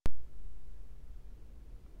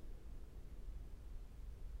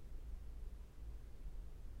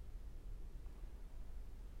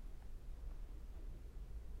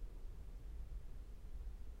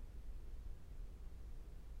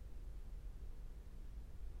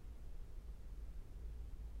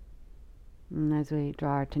And as we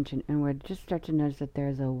draw our attention inward, just start to notice that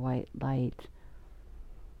there's a white light.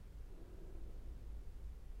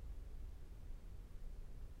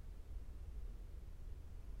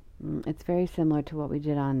 It's very similar to what we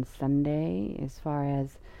did on Sunday, as far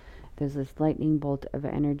as there's this lightning bolt of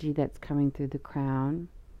energy that's coming through the crown.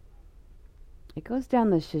 It goes down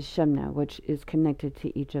the Sushumna, which is connected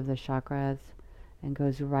to each of the chakras, and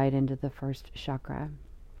goes right into the first chakra.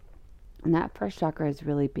 And that first chakra is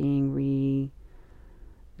really being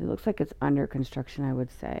it looks like it's under construction, I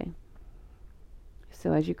would say.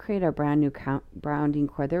 So as you create a brand new grounding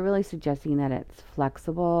core, they're really suggesting that it's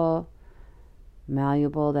flexible,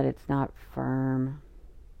 malleable, that it's not firm.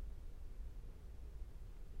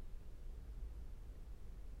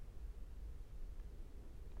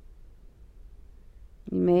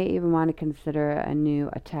 You may even want to consider a new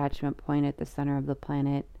attachment point at the center of the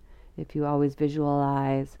planet. If you always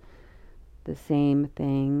visualize the same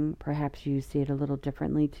thing, perhaps you see it a little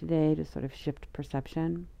differently today to sort of shift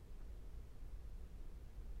perception.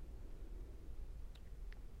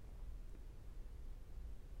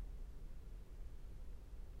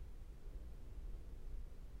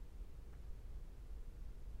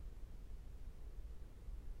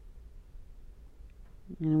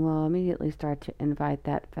 And we'll immediately start to invite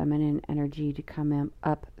that feminine energy to come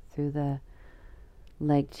up through the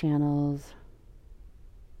leg channels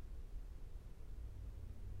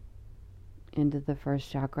into the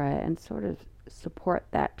first chakra and sort of support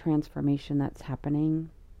that transformation that's happening.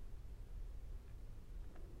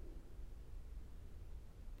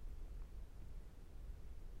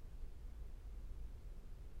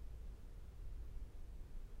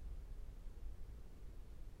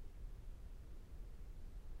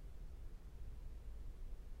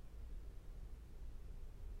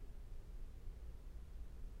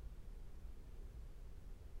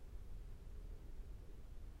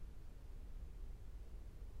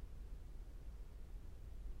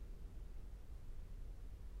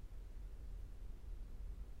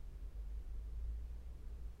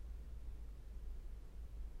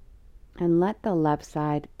 And let the left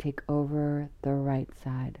side take over the right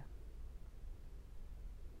side.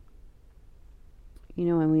 You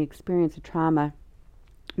know, when we experience a trauma,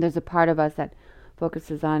 there's a part of us that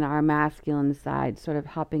focuses on our masculine side, sort of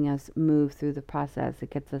helping us move through the process.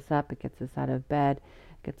 It gets us up, it gets us out of bed,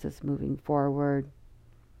 it gets us moving forward.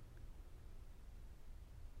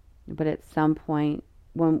 But at some point,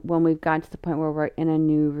 when we've gotten to the point where we're in a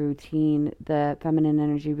new routine, the feminine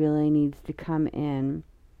energy really needs to come in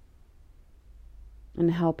and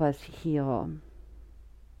help us heal.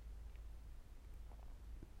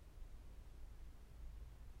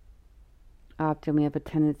 Often we have a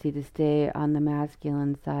tendency to stay on the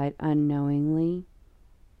masculine side unknowingly.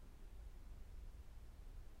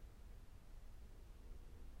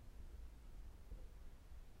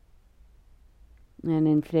 And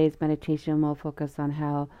in today's meditation, we'll focus on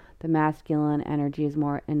how the masculine energy is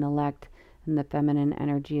more intellect and the feminine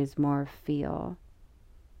energy is more feel.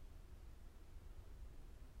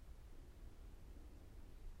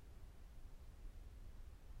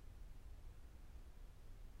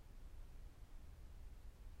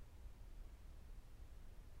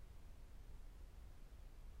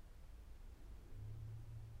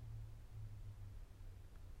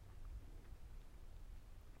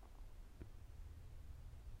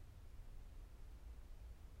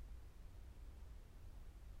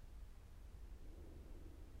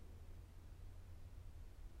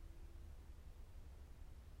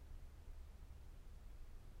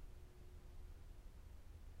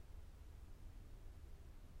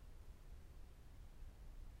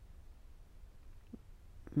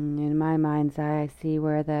 In my mind's eye, I see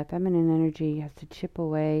where the feminine energy has to chip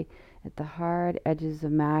away at the hard edges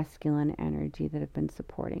of masculine energy that have been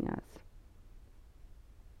supporting us.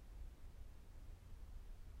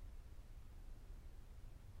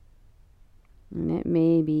 And it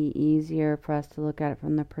may be easier for us to look at it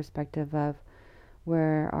from the perspective of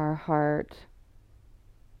where our heart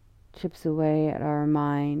chips away at our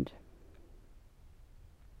mind,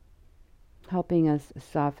 helping us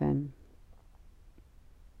soften.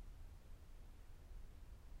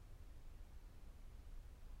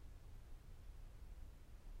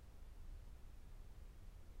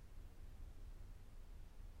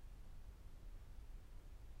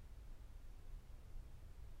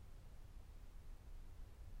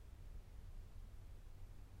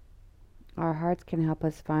 Our hearts can help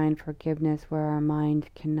us find forgiveness where our mind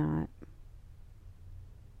cannot.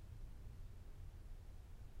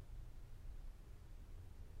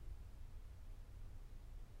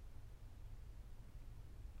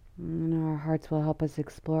 And our hearts will help us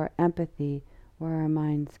explore empathy where our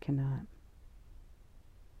minds cannot.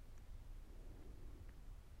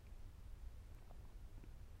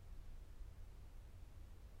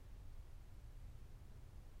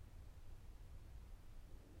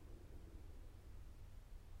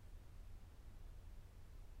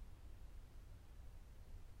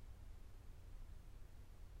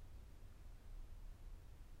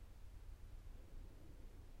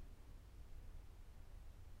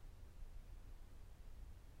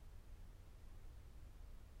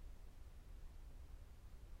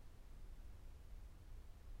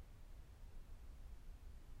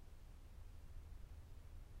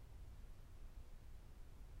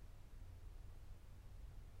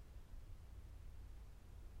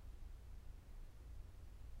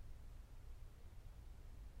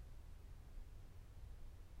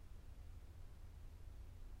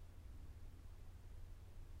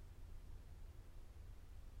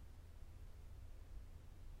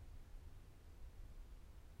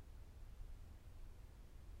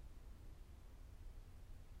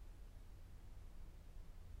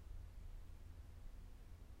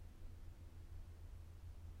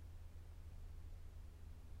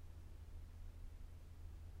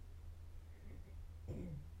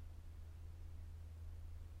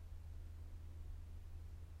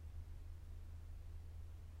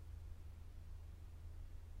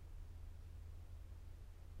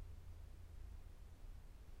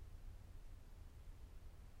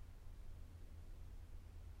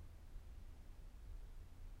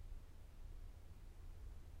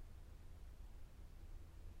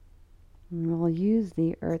 And we'll use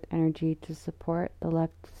the earth energy to support the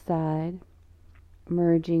left side,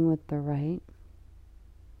 merging with the right.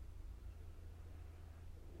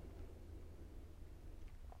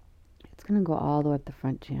 It's going to go all the way up the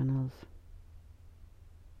front channels.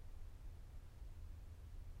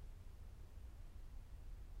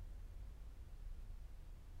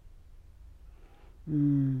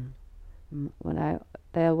 What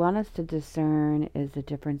I want us to discern is the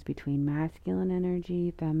difference between masculine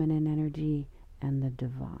energy, feminine energy, and the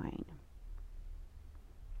divine.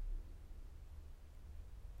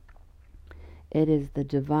 It is the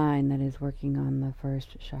divine that is working on the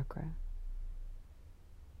first chakra.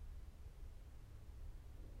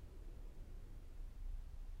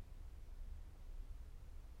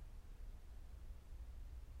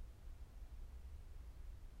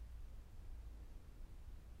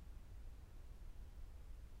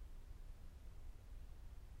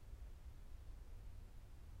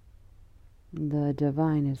 The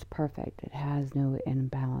divine is perfect. It has no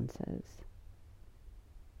imbalances.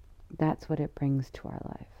 That's what it brings to our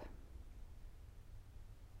life.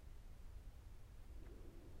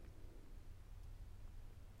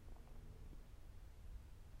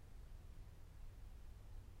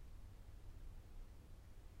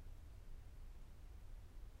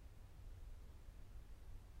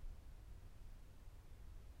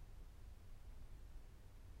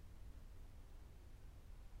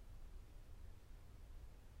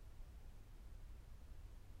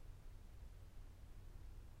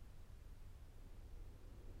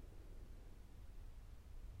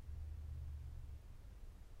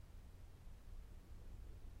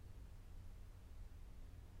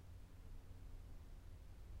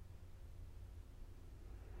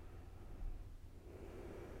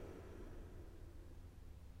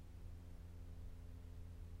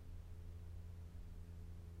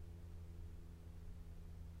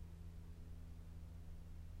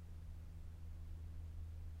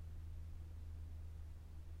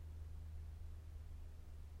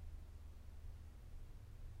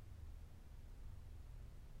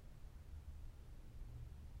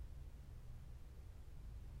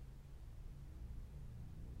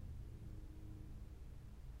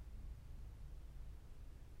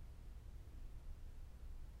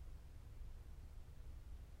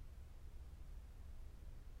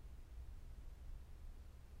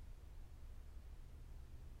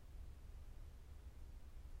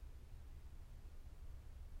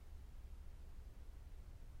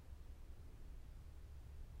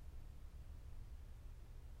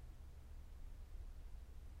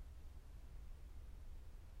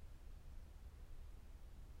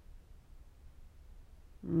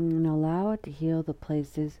 And allow it to heal the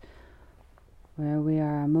places where we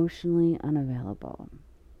are emotionally unavailable.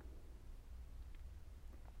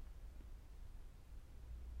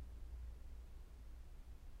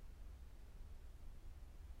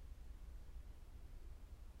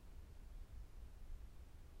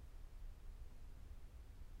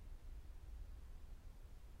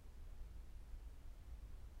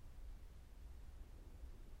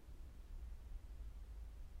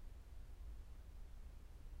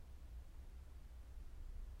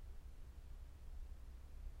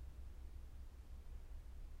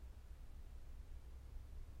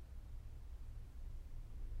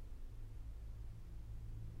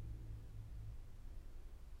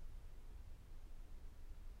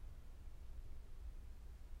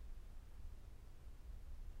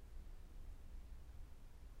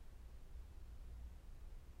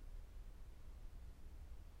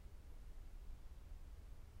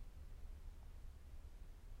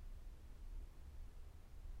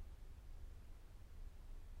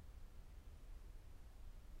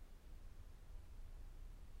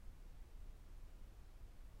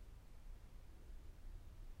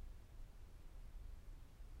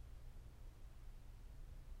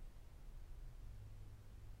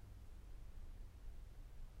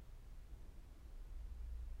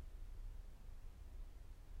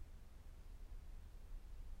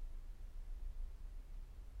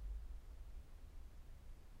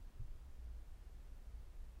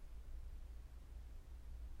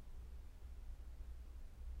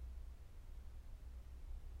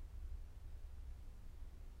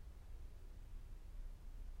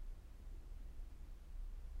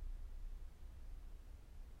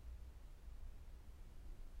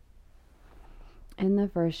 In the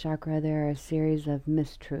first chakra, there are a series of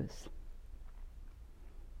mistruths.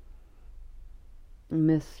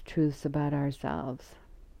 Mistruths about ourselves.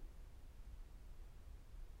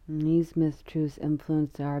 And these mistruths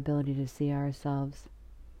influence our ability to see ourselves,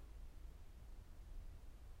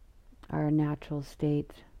 our natural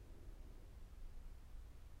state,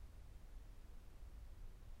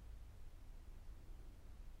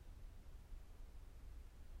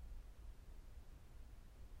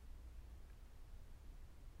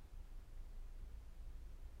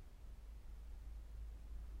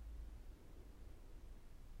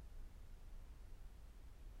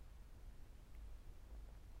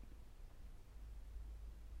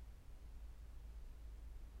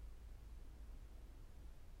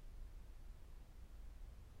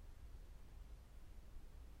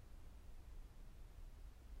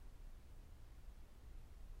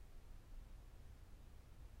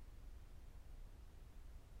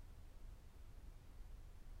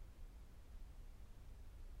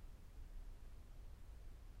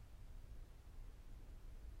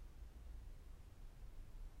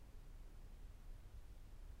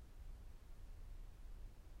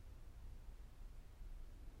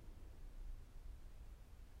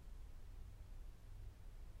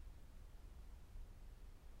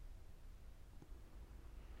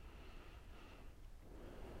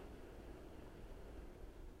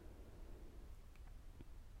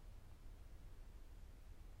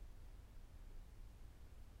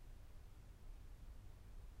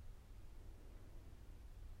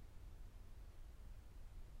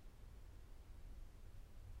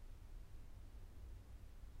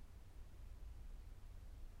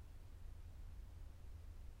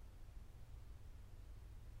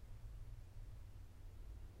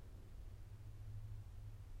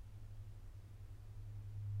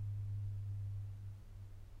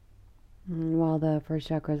 while the first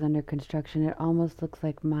chakra is under construction, it almost looks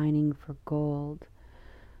like mining for gold,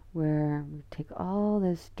 where we take all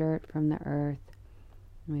this dirt from the earth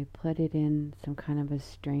and we put it in some kind of a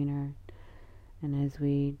strainer. And as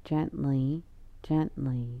we gently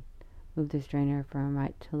move the strainer from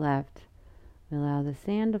right to left, we allow the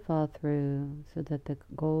sand to fall through so that the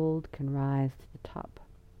gold can rise to the top.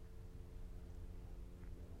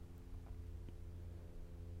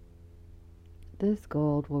 This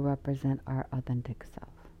gold will represent our authentic self.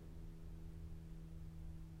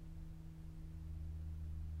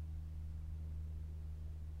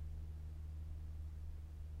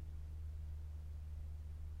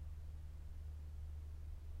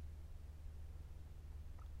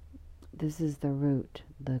 This is the root,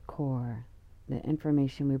 the core, the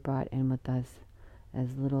information we brought in with us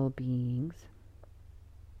as little beings.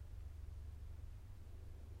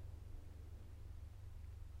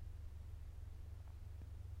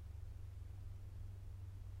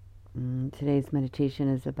 Today's meditation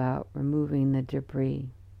is about removing the debris.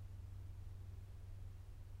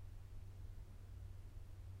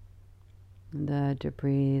 The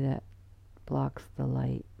debris that blocks the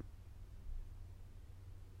light.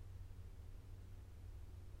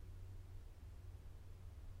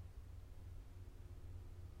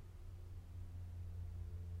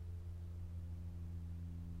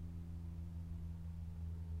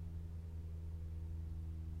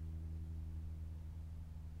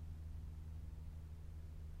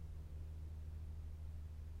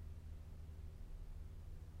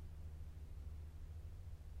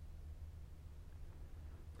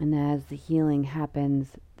 And as the healing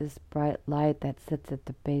happens, this bright light that sits at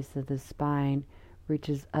the base of the spine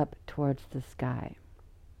reaches up towards the sky.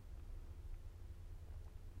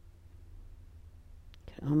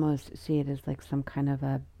 You can almost see it as like some kind of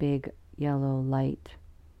a big yellow light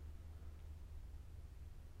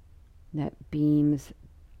that beams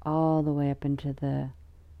all the way up into the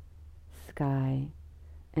sky,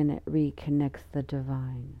 and it reconnects the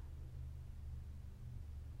divine.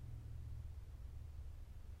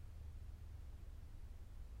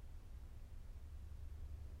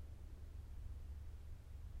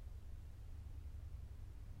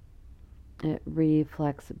 It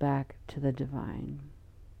reflects back to the divine.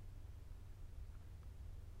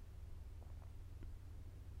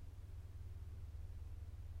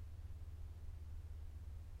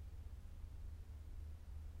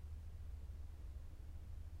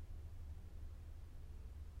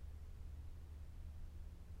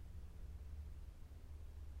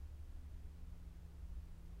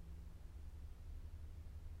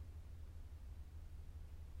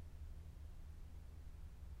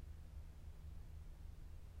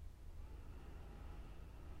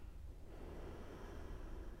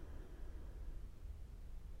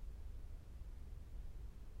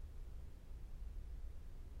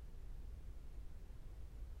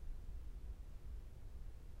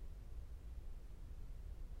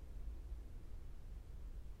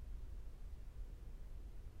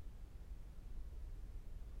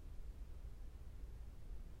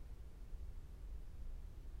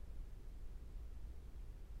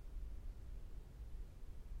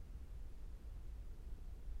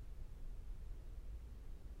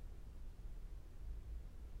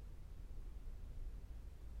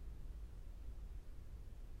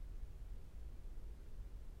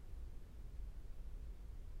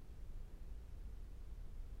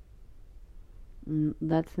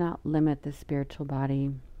 Let's not limit the spiritual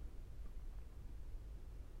body.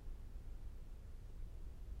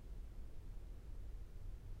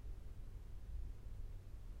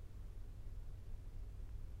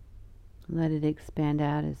 Let it expand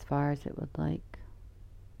out as far as it would like,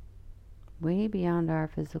 way beyond our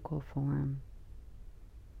physical form.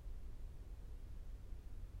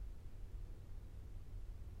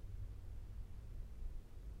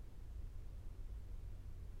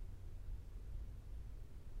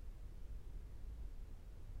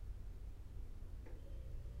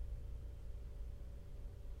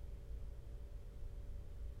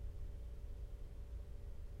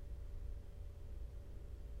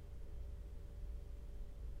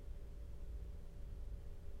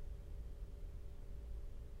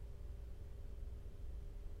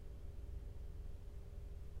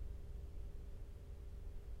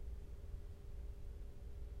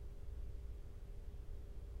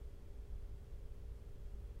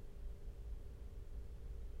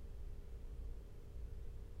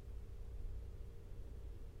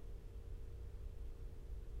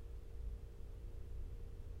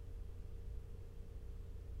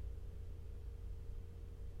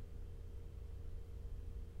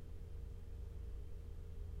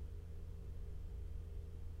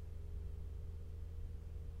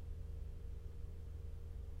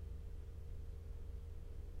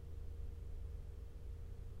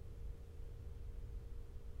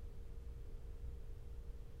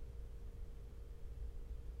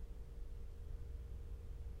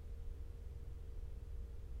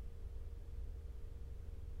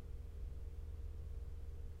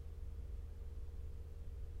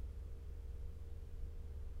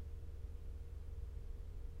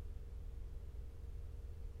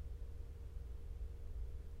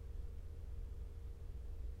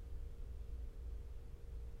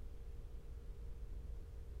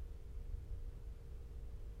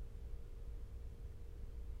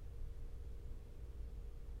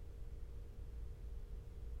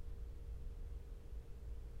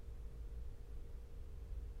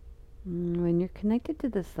 connected to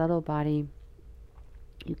the subtle body,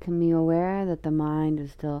 you can be aware that the mind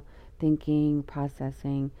is still thinking,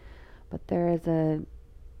 processing, but there is a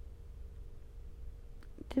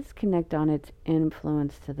disconnect on its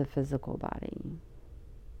influence to the physical body.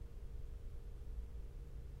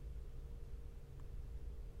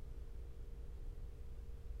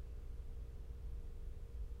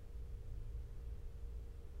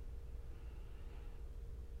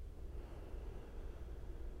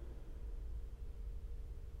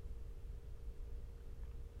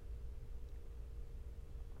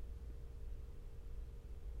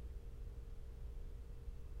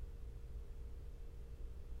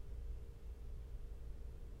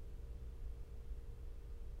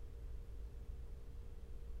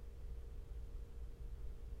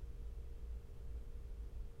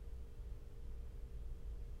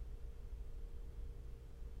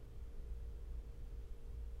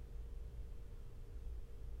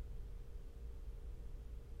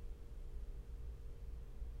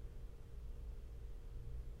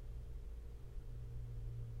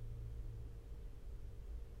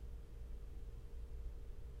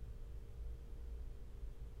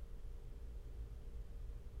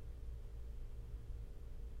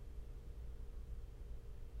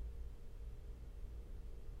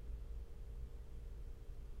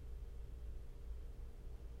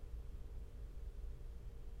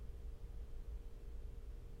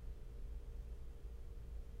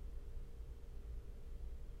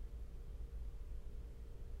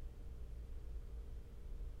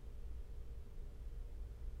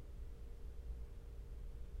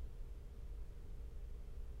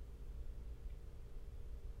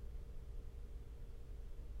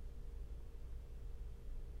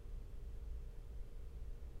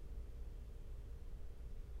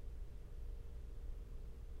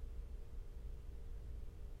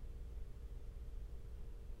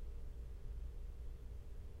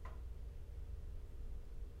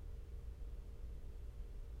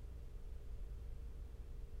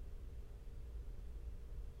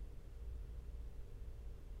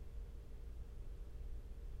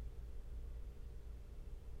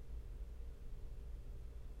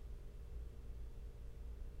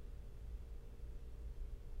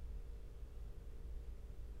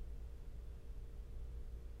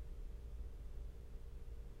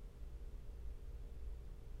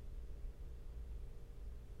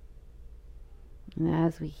 And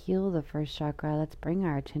as we heal the first chakra, let's bring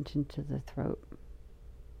our attention to the throat.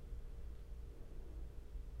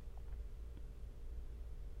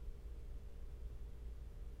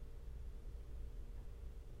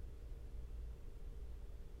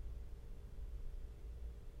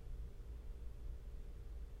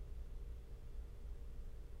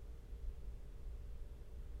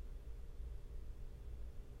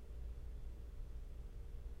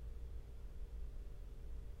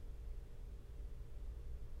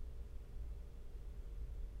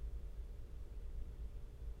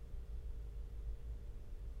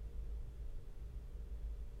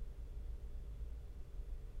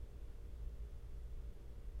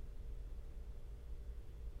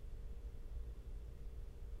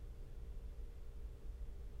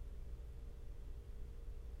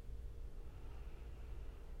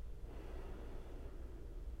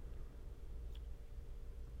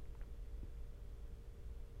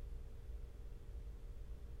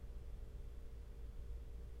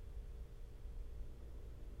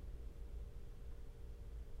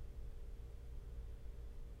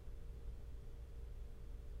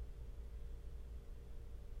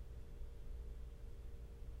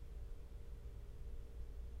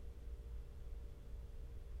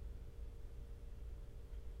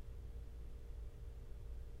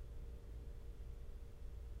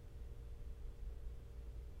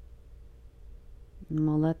 And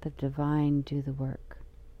we'll let the divine do the work.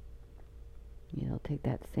 It'll take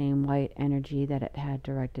that same white energy that it had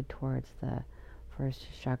directed towards the first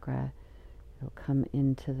chakra. It'll come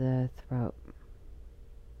into the throat.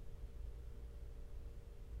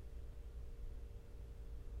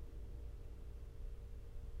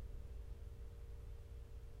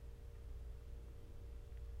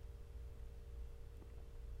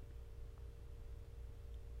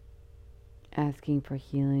 Asking for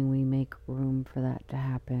healing, we make room for that to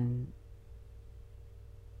happen.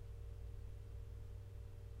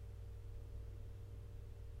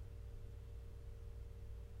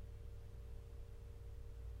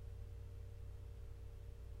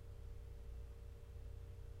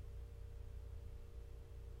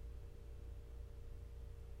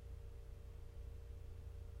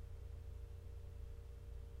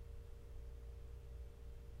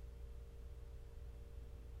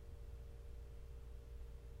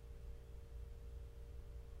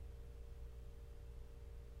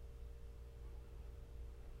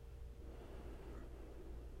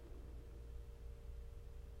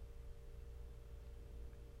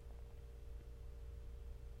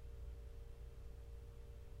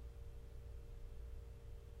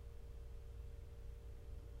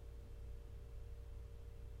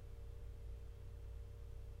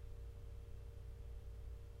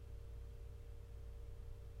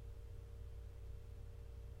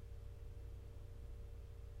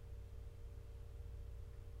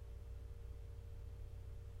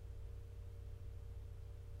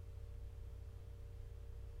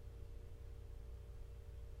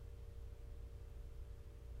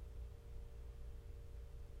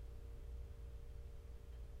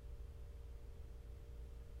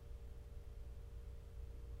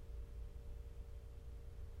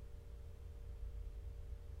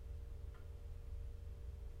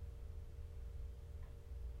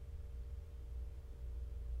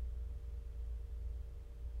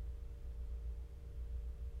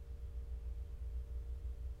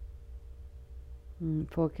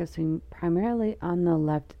 Focusing primarily on the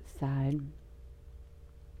left side.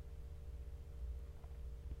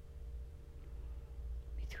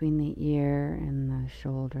 Between the ear and the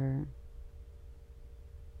shoulder.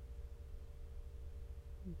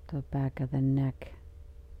 The back of the neck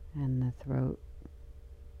and the throat.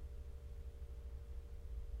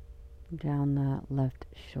 Down the left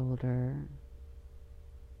shoulder.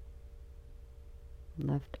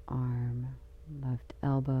 Left arm. Left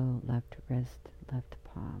elbow, left wrist, left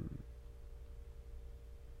palm.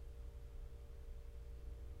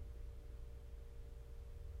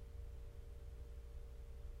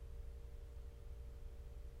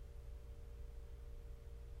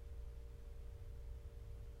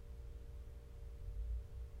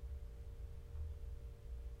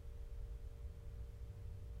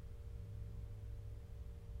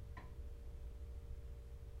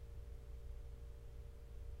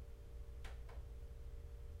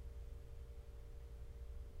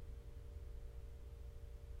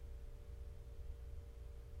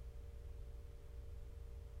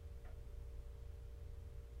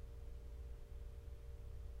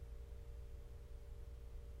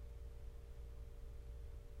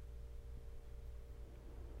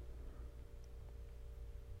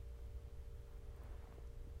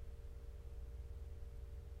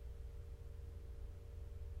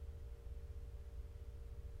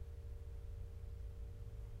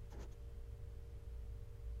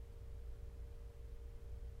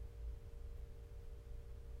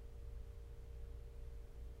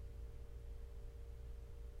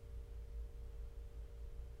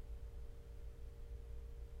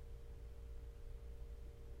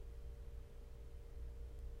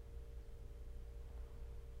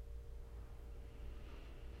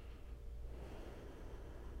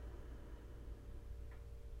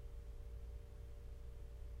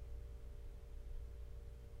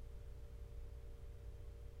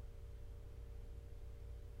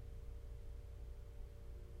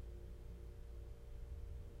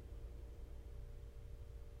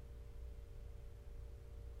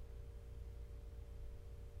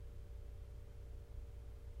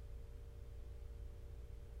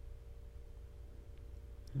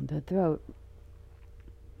 The throat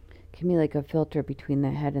can be like a filter between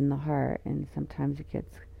the head and the heart, and sometimes it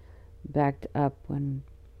gets backed up when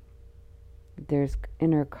there's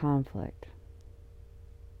inner conflict.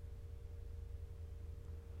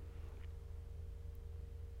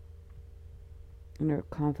 Inner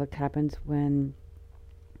conflict happens when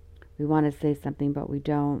we want to say something but we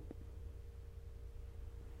don't.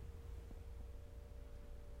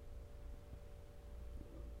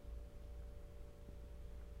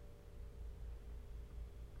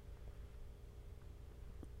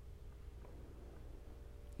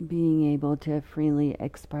 Being able to freely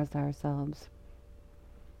express ourselves.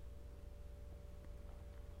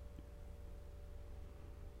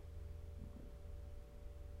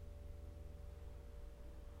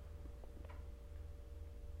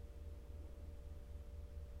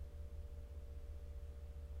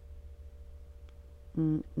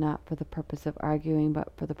 Not for the purpose of arguing,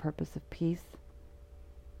 but for the purpose of peace.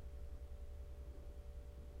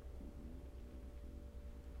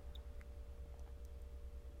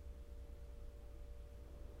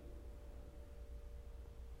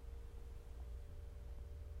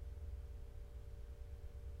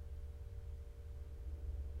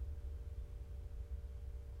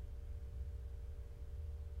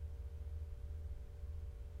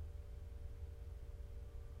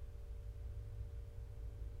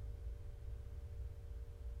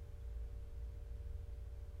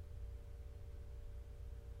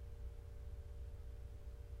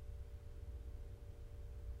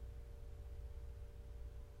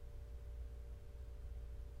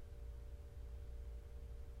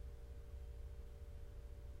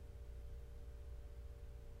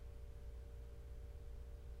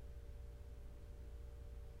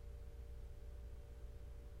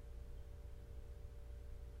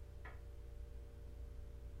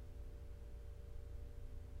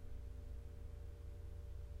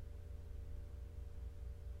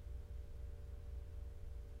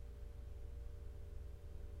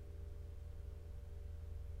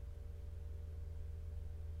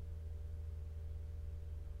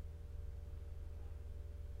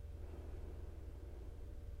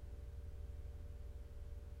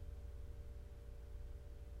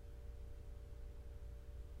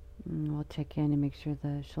 We'll check in and make sure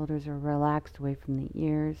the shoulders are relaxed away from the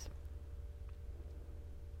ears.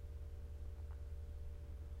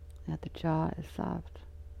 That the jaw is soft.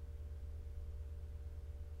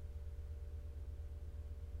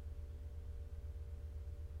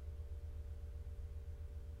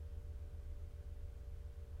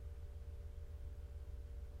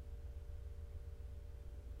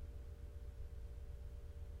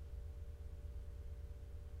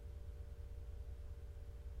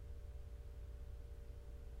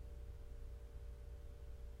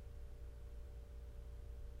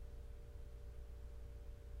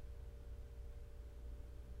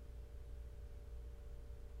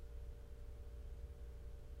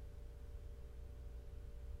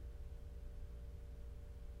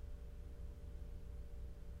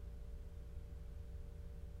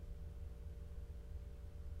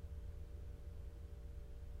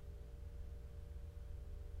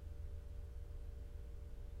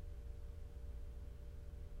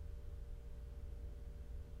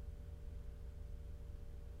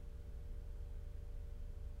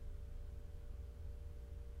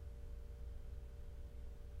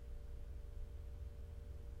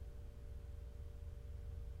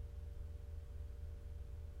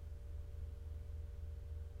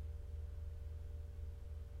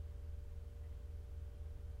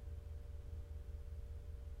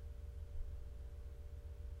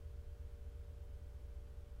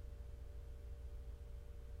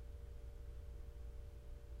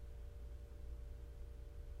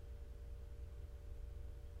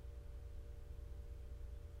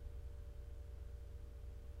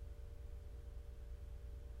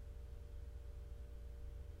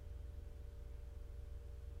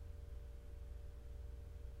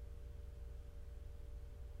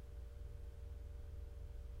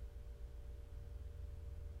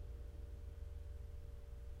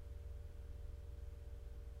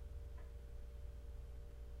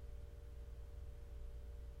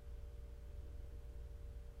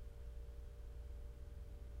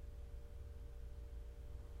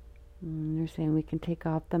 They're saying we can take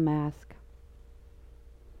off the mask.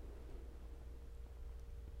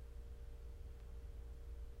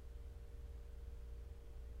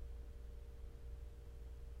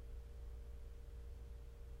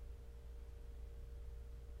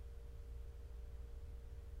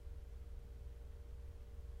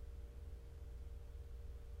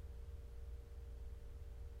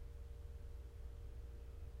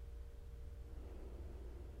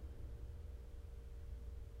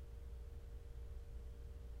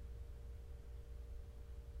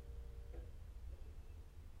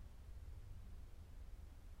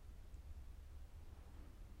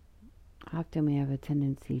 Often we have a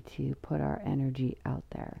tendency to put our energy out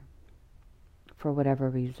there for whatever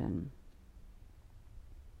reason.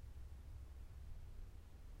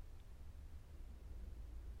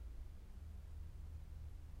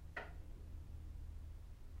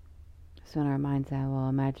 So in our mind's eye, we'll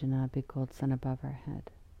imagine a big gold sun above our head.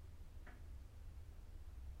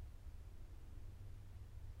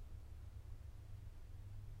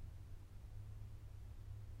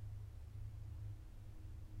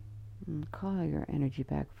 And call your energy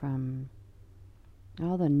back from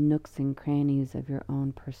all the nooks and crannies of your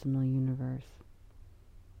own personal universe.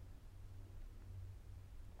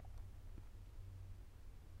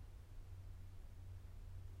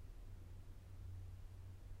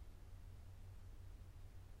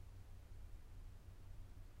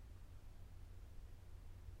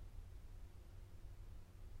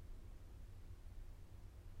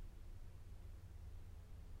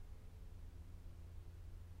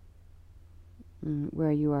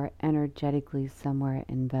 Where you are energetically somewhere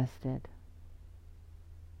invested.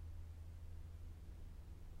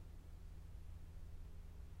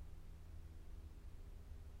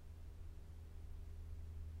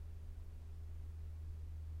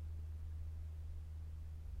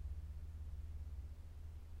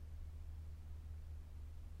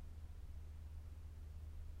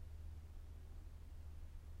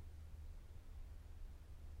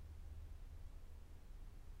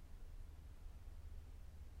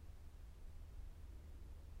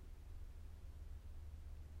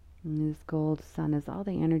 And this gold sun is all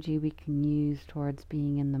the energy we can use towards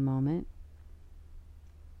being in the moment,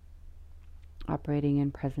 operating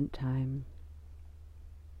in present time.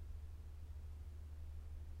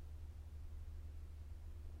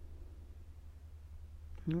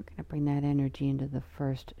 And we're going to bring that energy into the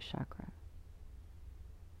first chakra.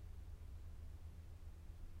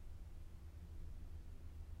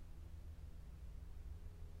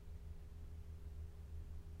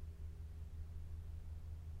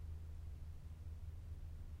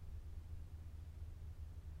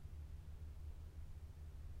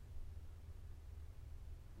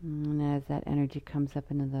 And as that energy comes up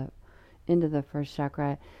into the first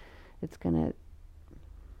chakra, it's going to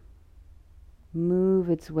move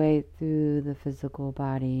its way through the physical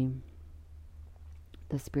body,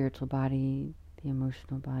 the spiritual body, the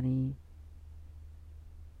emotional body.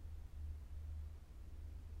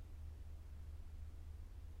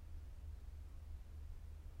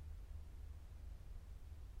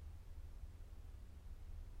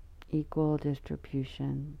 Equal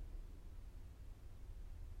distribution.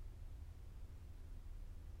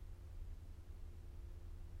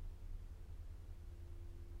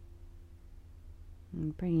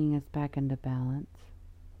 And bringing us back into balance.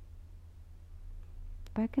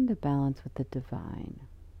 Back into balance with the divine.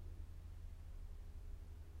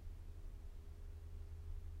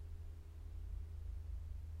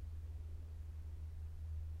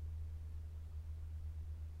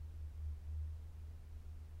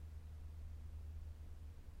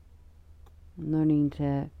 Learning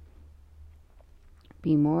to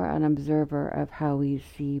be more an observer of how we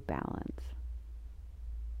see balance.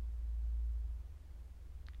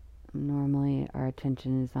 Normally our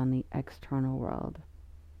attention is on the external world.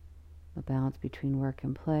 The balance between work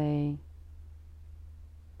and play,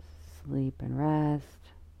 sleep and rest,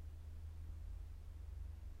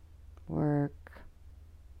 work.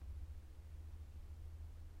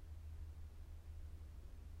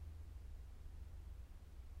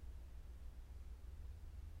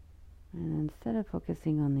 And instead of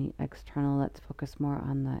focusing on the external, let's focus more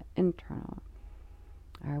on the internal.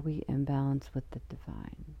 Are we in balance with the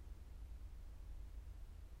divine?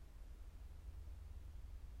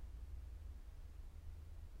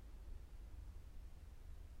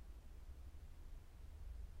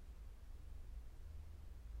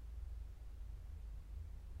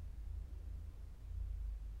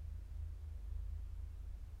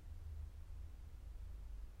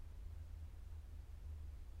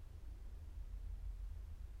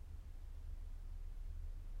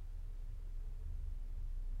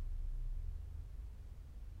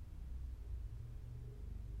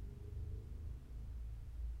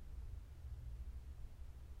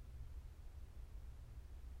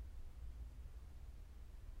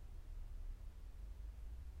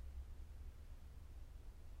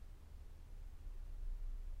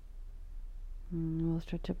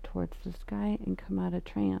 stretch up towards the sky and come out of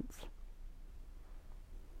trance.